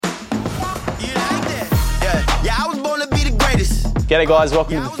G'day guys,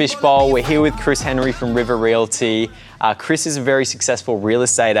 welcome to the Fishbowl. We're here with Chris Henry from River Realty. Chris is a very successful real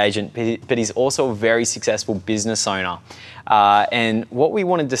estate agent, but he's also a very successful business owner. And what we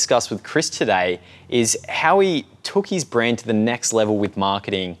want to discuss with Chris today is how he took his brand to the next level with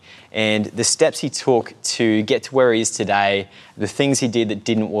marketing and the steps he took to get to where he is today, the things he did that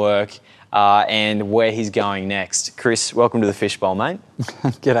didn't work, and where he's going next. Chris, welcome to the Fishbowl, mate.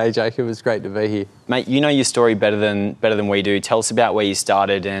 G'day, Jacob. It's great to be here. Mate, you know your story better than we do. Tell us about where you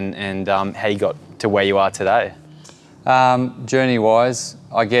started and how you got to where you are today. Journey-wise,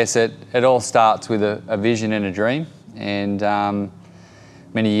 I guess it all starts with a vision and a dream. And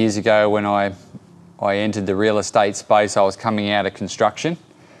many years ago when I entered the real estate space, I was coming out of construction.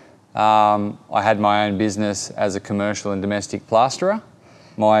 I had my own business as a commercial and domestic plasterer.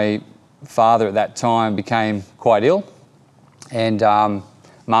 My father at that time became quite ill, and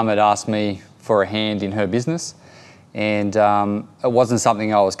Mum had asked me for a hand in her business, and it wasn't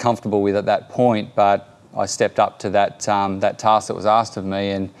something I was comfortable with at that point, but I stepped up to that task that was asked of me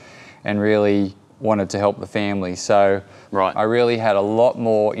and really wanted to help the family. So right. I really had a lot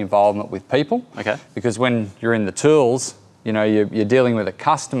more involvement with people. Okay. Because when you're in the tools, you know, you're dealing with a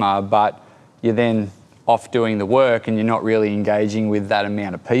customer, but you're then off doing the work and you're not really engaging with that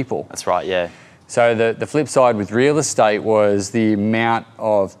amount of people. That's right, yeah. So the flip side with real estate was the amount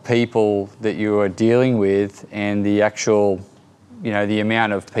of people that you are dealing with and the actual, you know, the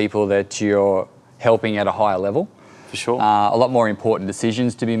amount of people that you're helping at a higher level. For sure. A lot more important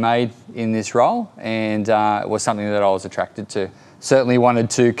decisions to be made in this role, and it was something that I was attracted to. Certainly wanted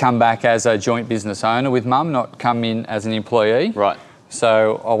to come back as a joint business owner with Mum, not come in as an employee. Right.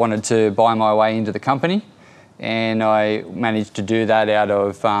 So I wanted to buy my way into the company, and I managed to do that out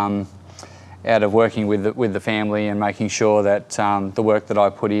of working with the family and making sure that the work that I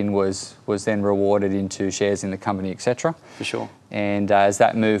put in was then rewarded into shares in the company, etc. For sure. And as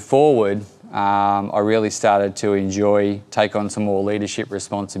that moved forward, I really started to take on some more leadership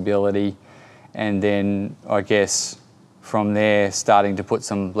responsibility, and then I guess from there starting to put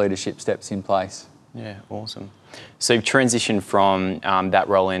some leadership steps in place. Yeah, awesome. So you've transitioned from that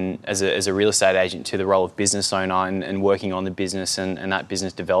role as a real estate agent to the role of business owner and working on the business and that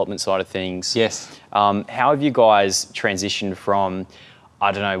business development side of things. Yes. How have you guys transitioned from,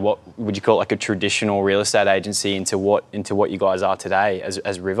 I don't know, what would you call it, like a traditional real estate agency into what you guys are today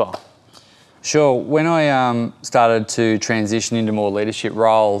as River? Sure. When I started to transition into more leadership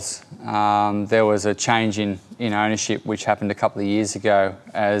roles, there was a change in ownership which happened a couple of years ago.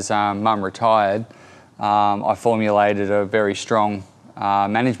 As Mum retired, I formulated a very strong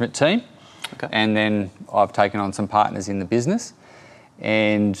management team. Okay. And then I've taken on some partners in the business,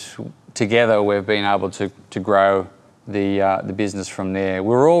 and together we've been able to grow the business from there.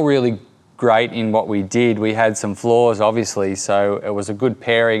 We're all really great in what we did. We had some flaws, obviously, so it was a good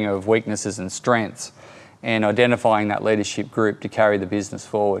pairing of weaknesses and strengths and identifying that leadership group to carry the business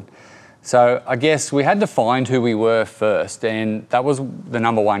forward. So I guess we had to find who we were first, and that was the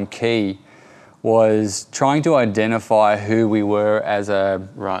number one key, was trying to identify who we were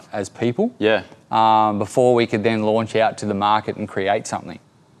as people. Yeah. Before we could then launch out to the market and create something.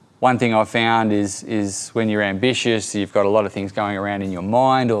 One thing I found is when you're ambitious, you've got a lot of things going around in your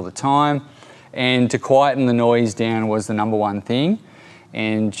mind all the time, and to quieten the noise down was the number one thing,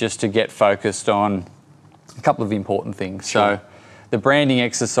 and just to get focused on a couple of important things. Sure. So the branding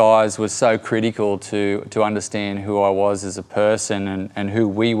exercise was so critical to understand who I was as a person and who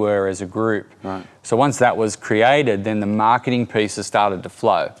we were as a group. Right. So once that was created, then the marketing pieces started to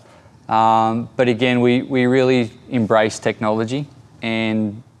flow. But again, we really embraced technology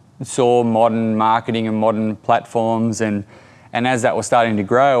and saw modern marketing and modern platforms, and as that was starting to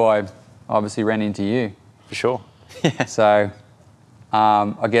grow, I obviously ran into you. For sure. So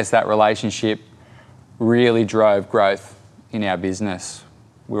I guess that relationship really drove growth in our business.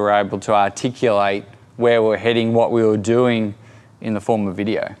 We were able to articulate where we're heading, what we were doing in the form of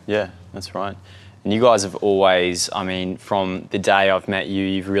video. Yeah, that's right. And you guys have always, I mean, from the day I've met you,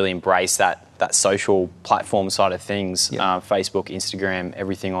 you've really embraced that social platform side of things, Yep. Facebook, Instagram,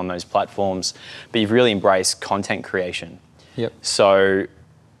 everything on those platforms. But you've really embraced content creation. Yep. So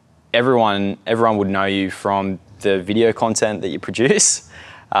everyone would know you from the video content that you produce.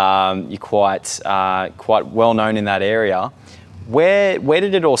 You're quite well known in that area. Where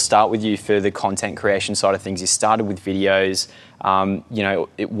did it all start with you for the content creation side of things? You started with videos.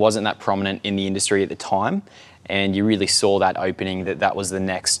 It wasn't that prominent in the industry at the time, and you really saw that opening, that was the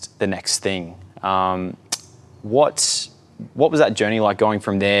next thing. What was that journey like, going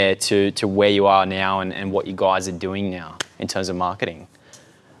from there to where you are now and what you guys are doing now in terms of marketing?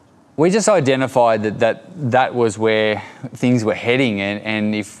 We just identified that was where things were heading,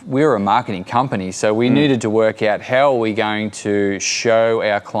 and if we were a marketing company, so we needed to work out how are we going to show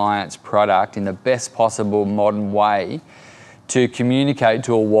our clients' product in the best possible modern way to communicate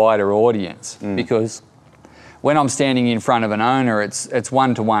to a wider audience. Because when I'm standing in front of an owner, it's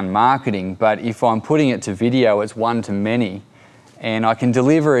one-to-one marketing, but if I'm putting it to video, it's one-to-many, and I can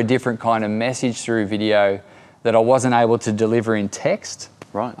deliver a different kind of message through video that I wasn't able to deliver in text.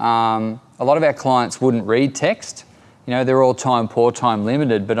 Right. A lot of our clients wouldn't read text. You know, they're all poor time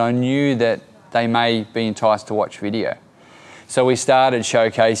limited, but I knew that they may be enticed to watch video. So we started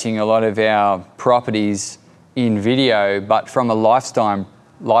showcasing a lot of our properties in video, but from a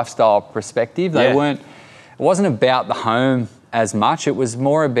lifestyle perspective. It wasn't about the home as much. It was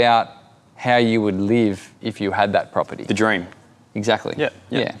more about how you would live if you had that property. The dream. Exactly.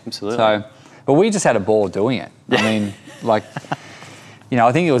 Yeah, absolutely. So, but we just had a ball doing it. I mean, like, you know,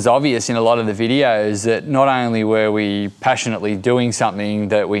 I think it was obvious in a lot of the videos that not only were we passionately doing something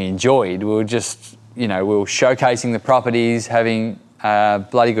that we enjoyed, we were just, you know, we were showcasing the properties, having a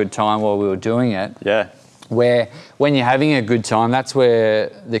bloody good time while we were doing it. Yeah. Where when you're having a good time, that's where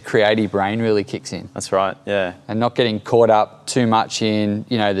the creative brain really kicks in. That's right, yeah. And not getting caught up too much in,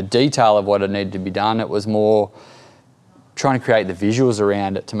 you know, the detail of what it needed to be done. It was more trying to create the visuals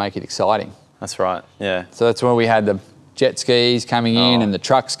around it to make it exciting. That's right, yeah. So that's where we had the jet skis coming in and the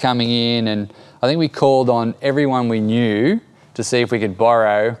trucks coming in, and I think we called on everyone we knew to see if we could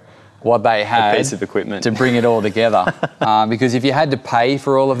borrow what they had, a piece of equipment, to bring it all together. Because if you had to pay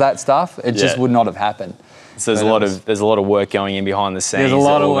for all of that stuff, it just would not have happened. So there's a lot of work going in behind the scenes. There's a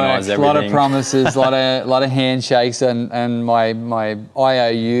lot of work, everything. a lot of promises, a lot of handshakes, and my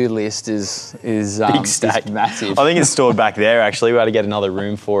IOU list is big stack, massive. I think it's stored back there. Actually, we had to get another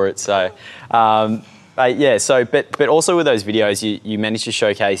room for it. So. But also with those videos, you manage to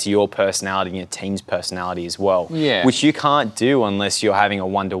showcase your personality and your team's personality as well. Yeah. Which you can't do unless you're having a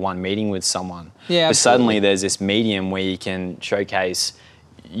one-to-one meeting with someone. Yeah, but suddenly there's this medium where you can showcase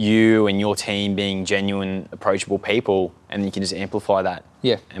you and your team being genuine, approachable people, and you can just amplify that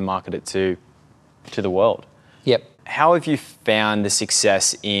and market it to the world. Yep. How have you found the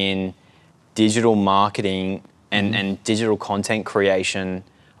success in digital marketing and digital content creation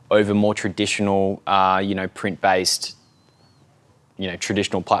over more traditional, print-based,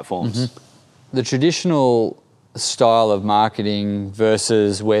 traditional platforms? The traditional style of marketing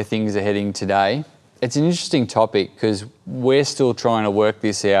versus where things are heading today, it's an interesting topic because we're still trying to work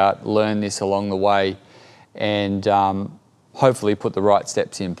this out, learn this along the way, and hopefully put the right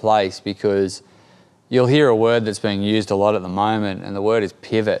steps in place, because you'll hear a word that's being used a lot at the moment, and the word is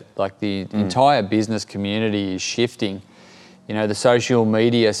pivot. Like the entire business community is shifting. You know, the social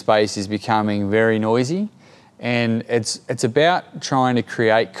media space is becoming very noisy, and it's about trying to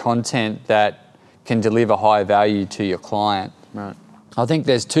create content that can deliver high value to your client. Right. I think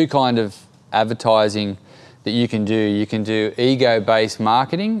there's two kind of advertising that you can do. You can do ego-based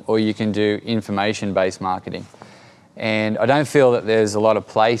marketing, or you can do information-based marketing. And I don't feel that there's a lot of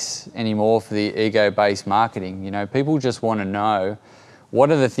place anymore for the ego-based marketing. You know, people just want to know, what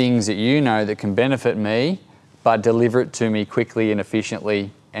are the things that you know that can benefit me, but deliver it to me quickly and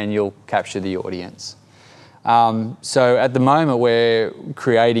efficiently, and you'll capture the audience. So at the moment, we're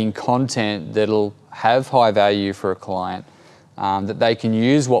creating content that'll have high value for a client, that they can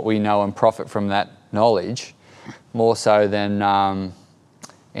use what we know and profit from that knowledge, more so than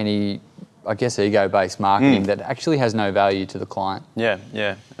any, I guess, ego-based marketing that actually has no value to the client.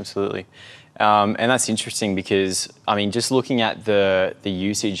 Yeah, absolutely. And that's interesting because, I mean, just looking at the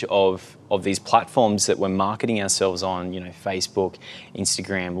usage of these platforms that we're marketing ourselves on, Facebook,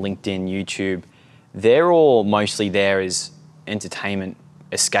 Instagram, LinkedIn, YouTube, they're all mostly there as entertainment,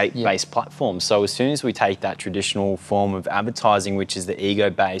 escape-based platforms. So as soon as we take that traditional form of advertising, which is the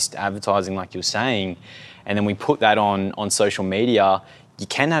ego-based advertising, like you're saying, and then we put that on social media, you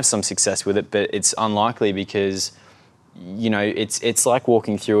can have some success with it, but it's unlikely because it's like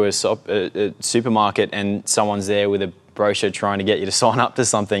walking through a supermarket and someone's there with a brochure trying to get you to sign up to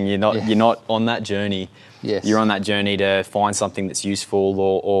something. You're not on that journey. Yes. You're on that journey to find something that's useful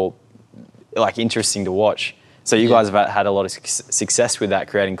or like interesting to watch. So you guys have had a lot of success with that,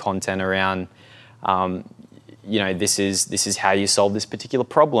 creating content around, this is how you solve this particular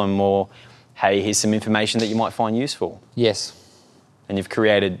problem, or hey, here's some information that you might find useful. Yes. And you've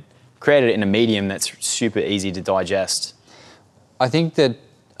created it in a medium that's super easy to digest. I think that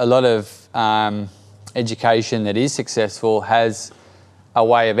a lot of education that is successful has a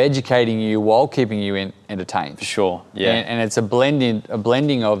way of educating you while keeping you entertained. For sure, yeah. And it's a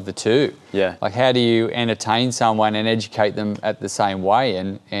blending of the two. Yeah. Like, how do you entertain someone and educate them at the same way?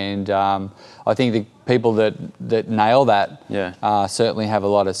 And I think the people that nail that certainly have a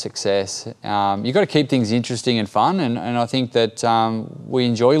lot of success. You've got to keep things interesting and fun, and I think that we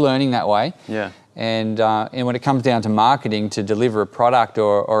enjoy learning that way. Yeah. And when it comes down to marketing, to deliver a product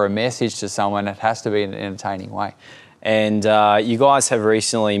or a message to someone, it has to be in an entertaining way. And you guys have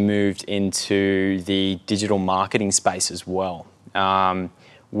recently moved into the digital marketing space as well.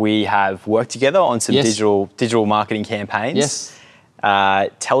 We have worked together on some digital marketing campaigns. Yes.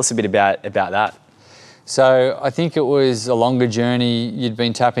 Tell us a bit about that. So I think it was a longer journey. You'd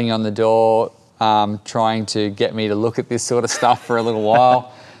been tapping on the door, trying to get me to look at this sort of stuff for a little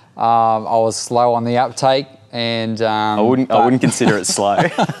while. I was slow on the uptake, and I wouldn't consider it slow.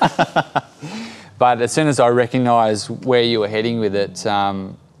 But as soon as I recognised where you were heading with it,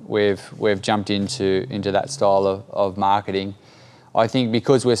 we've jumped into that style of marketing. I think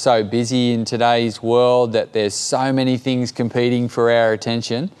because we're so busy in today's world that there's so many things competing for our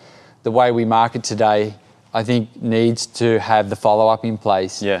attention, the way we market today, I think, needs to have the follow-up in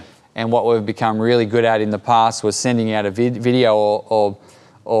place. Yeah. And what we've become really good at in the past was sending out a video or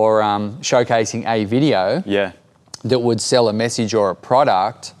showcasing a video that would sell a message or a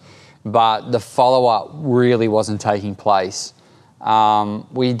product, but the follow-up really wasn't taking place.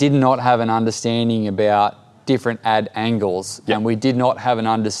 We did not have an understanding about different ad angles, and we did not have an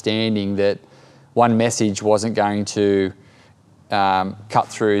understanding that one message wasn't going to cut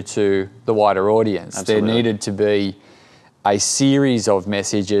through to the wider audience. Absolutely. There needed to be a series of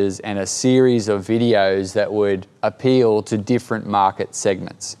messages and a series of videos that would appeal to different market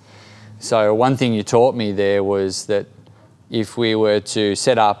segments. So one thing you taught me there was that if we were to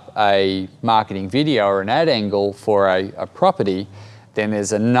set up a marketing video or an ad angle for a property, then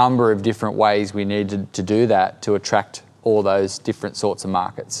there's a number of different ways we needed to do that to attract all those different sorts of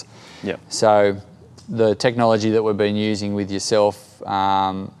markets. Yep. So the technology that we've been using with yourself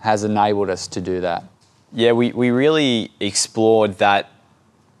has enabled us to do that. Yeah, we really explored that,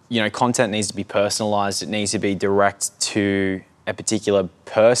 content needs to be personalised. It needs to be direct to a particular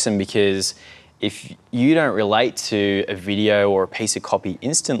person, because if you don't relate to a video or a piece of copy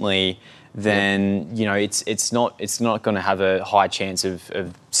instantly, then it's not going to have a high chance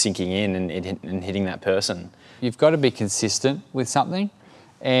of sinking in and hitting that person. You've got to be consistent with something,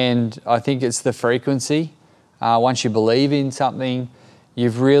 and I think it's the frequency. Once you believe in something,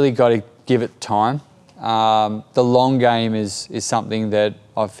 you've really got to give it time. The long game is something that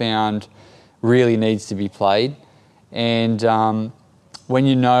I've found really needs to be played, and when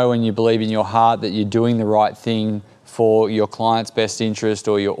you know and you believe in your heart that you're doing the right thing for your client's best interest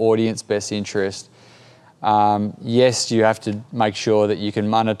or your audience best interest, yes, you have to make sure that you can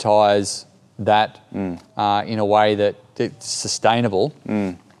monetize that in a way that's sustainable,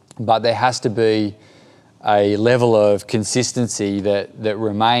 but there has to be a level of consistency that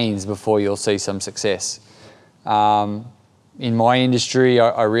remains before you'll see some success. In my industry,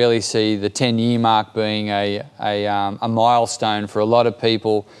 I really see the 10-year mark being a milestone for a lot of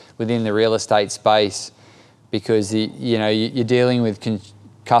people within the real estate space, because you're dealing with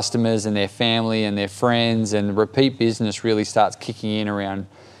customers and their family and their friends, and repeat business really starts kicking in around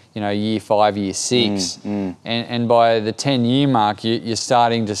year 5, year 6, and by the 10-year mark, you're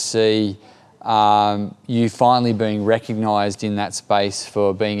starting to see you finally being recognised in that space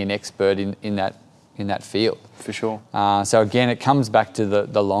for being an expert in that field. For sure. So again, it comes back to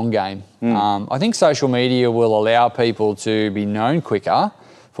the long game. I think social media will allow people to be known quicker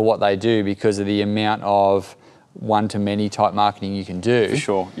for what they do because of the amount of one-to-many type marketing you can do. For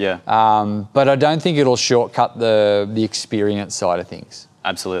sure, yeah. But I don't think it'll shortcut the experience side of things.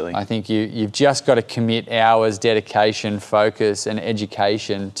 Absolutely. I think you've just got to commit hours, dedication, focus and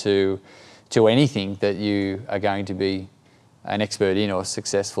education to anything that you are going to be an expert in or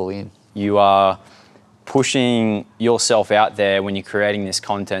successful in. You are pushing yourself out there when you're creating this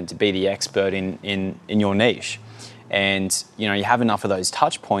content to be the expert in your niche. And you have enough of those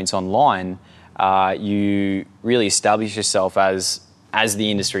touch points online, you really establish yourself as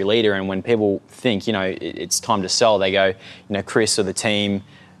the industry leader. And when people think, it's time to sell, they go, Chris or the team,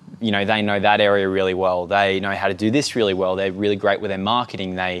 they know that area really well. They know how to do this really well. They're really great with their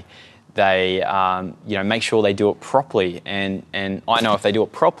marketing. They make sure they do it properly. And I know if they do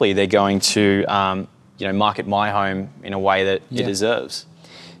it properly, they're going to, market my home in a way that it deserves.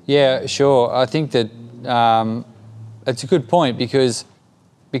 Yeah, sure. I think that it's a good point because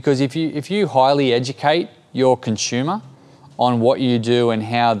if you highly educate your consumer on what you do and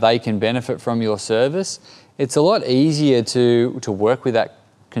how they can benefit from your service, it's a lot easier to work with that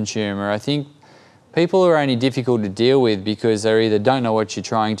consumer. I think people are only difficult to deal with because they either don't know what you're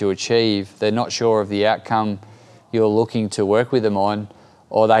trying to achieve, they're not sure of the outcome you're looking to work with them on,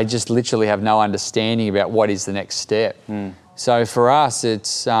 or they just literally have no understanding about what is the next step. So for us,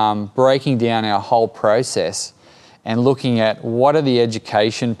 it's breaking down our whole process and looking at what are the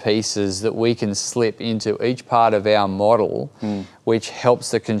education pieces that we can slip into each part of our model, which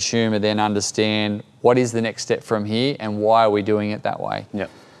helps the consumer then understand what is the next step from here and why are we doing it that way. Yep.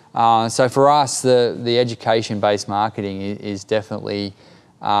 So for us, the education-based marketing is definitely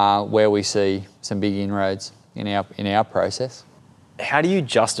where we see some big inroads in our process. How do you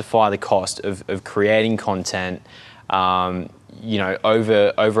justify the cost of creating content, over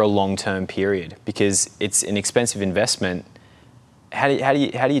a long-term period? Because it's an expensive investment. How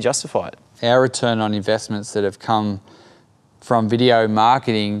do you justify it? Our return on investments that have come from video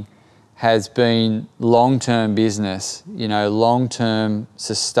marketing has been long-term business, long-term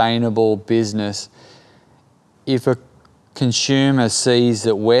sustainable business. If a consumer sees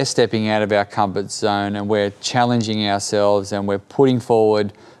that we're stepping out of our comfort zone and we're challenging ourselves and we're putting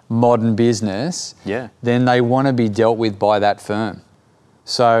forward modern business, then they want to be dealt with by that firm.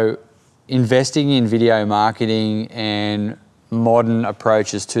 So investing in video marketing and modern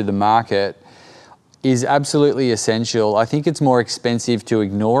approaches to the market is absolutely essential. I think it's more expensive to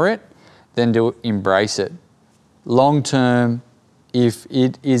ignore it than to embrace it. Long term, if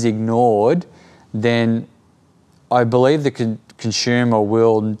it is ignored, then I believe the consumer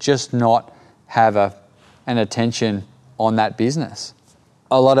will just not have an attention on that business.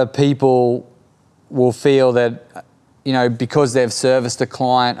 A lot of people will feel that, because they've serviced a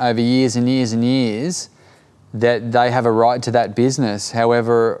client over years and years and years, that they have a right to that business.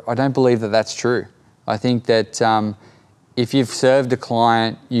 However, I don't believe that that's true. I think that if you've served a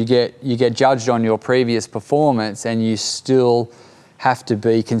client, you get judged on your previous performance, and you still have to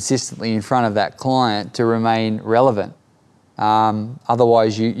be consistently in front of that client to remain relevant.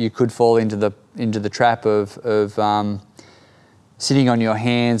 Otherwise, you could fall into the trap of sitting on your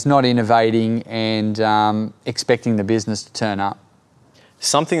hands, not innovating, and expecting the business to turn up.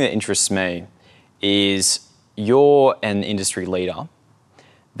 Something that interests me is you're an industry leader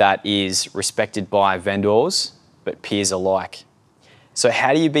that is respected by vendors but peers alike. So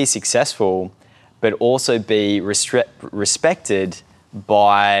how do you be successful but also be respected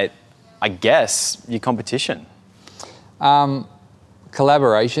by, I guess, your competition?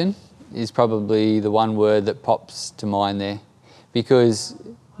 Collaboration is probably the one word that pops to mind there, because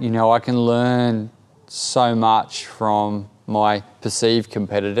I can learn so much from my perceived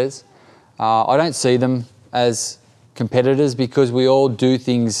competitors. I don't see them as competitors because we all do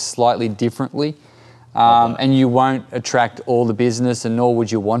things slightly differently, and you won't attract all the business, and nor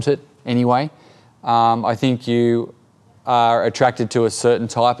would you want it anyway. I think you are attracted to a certain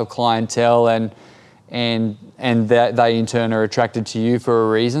type of clientele, and that they in turn are attracted to you for a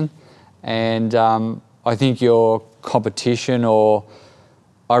reason. And I think your competition, or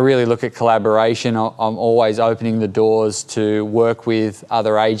I really look at collaboration. I'm always opening the doors to work with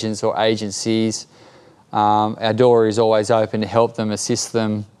other agents or agencies. Our door is always open to help them, assist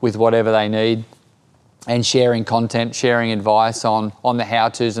them with whatever they need, and sharing content, sharing advice on the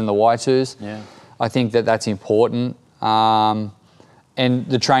how-tos and the why-tos. Yeah. I think that that's important. And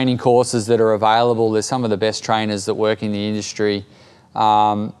the training courses that are available, there's some of the best trainers that work in the industry. They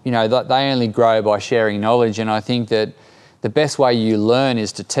only grow by sharing knowledge, and I think that the best way you learn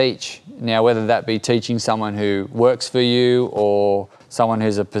is to teach. Now, whether that be teaching someone who works for you or someone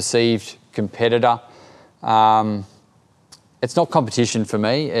who's a perceived competitor, it's not competition for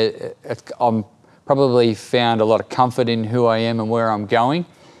me. I'm probably found a lot of comfort in who I am and where I'm going.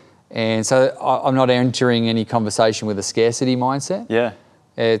 And so I'm not entering any conversation with a scarcity mindset. Yeah.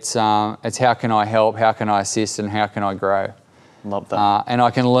 It's how can I help, how can I assist, and how can I grow? Love that. And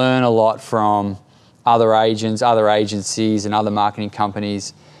I can learn a lot from other agents, other agencies, and other marketing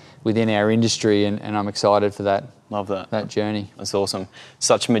companies within our industry, and I'm excited for that. Love that journey. That's awesome.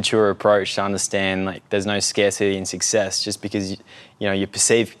 Such a mature approach to understand there's no scarcity in success. Just because your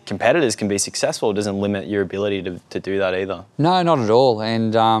perceived competitors can be successful doesn't limit your ability to do that either. No, not at all.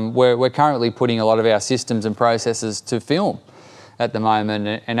 And we're currently putting a lot of our systems and processes to film at the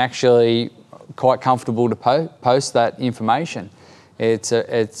moment, and actually quite comfortable to post that information. It's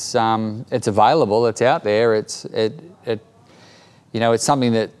available. It's out there. It's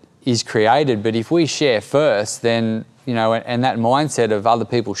something that is created. But if we share first, then and that mindset of other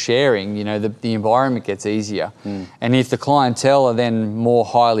people sharing, the environment gets easier. And if the clientele are then more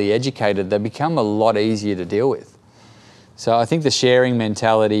highly educated, they become a lot easier to deal with. So I think the sharing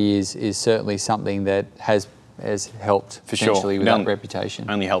mentality is certainly something that has helped For sure. potentially with that reputation.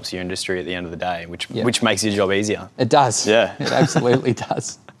 Only helps your industry at the end of the day, which makes your job easier. It does. Yeah. It absolutely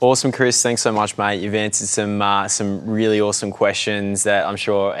does. Awesome, Chris. Thanks so much, mate. You've answered some really awesome questions that I'm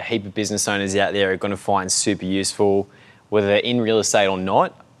sure a heap of business owners out there are going to find super useful, whether they're in real estate or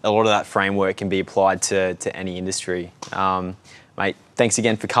not. A lot of that framework can be applied to any industry. Mate, thanks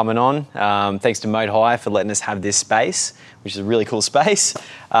again for coming on. Thanks to Moat Hire for letting us have this space, which is a really cool space.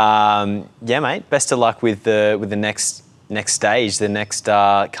 Yeah, mate. Best of luck with the next stage, the next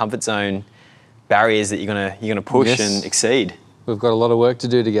comfort zone barriers that you're gonna push and exceed. We've got a lot of work to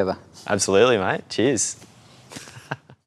do together. Absolutely, mate. Cheers.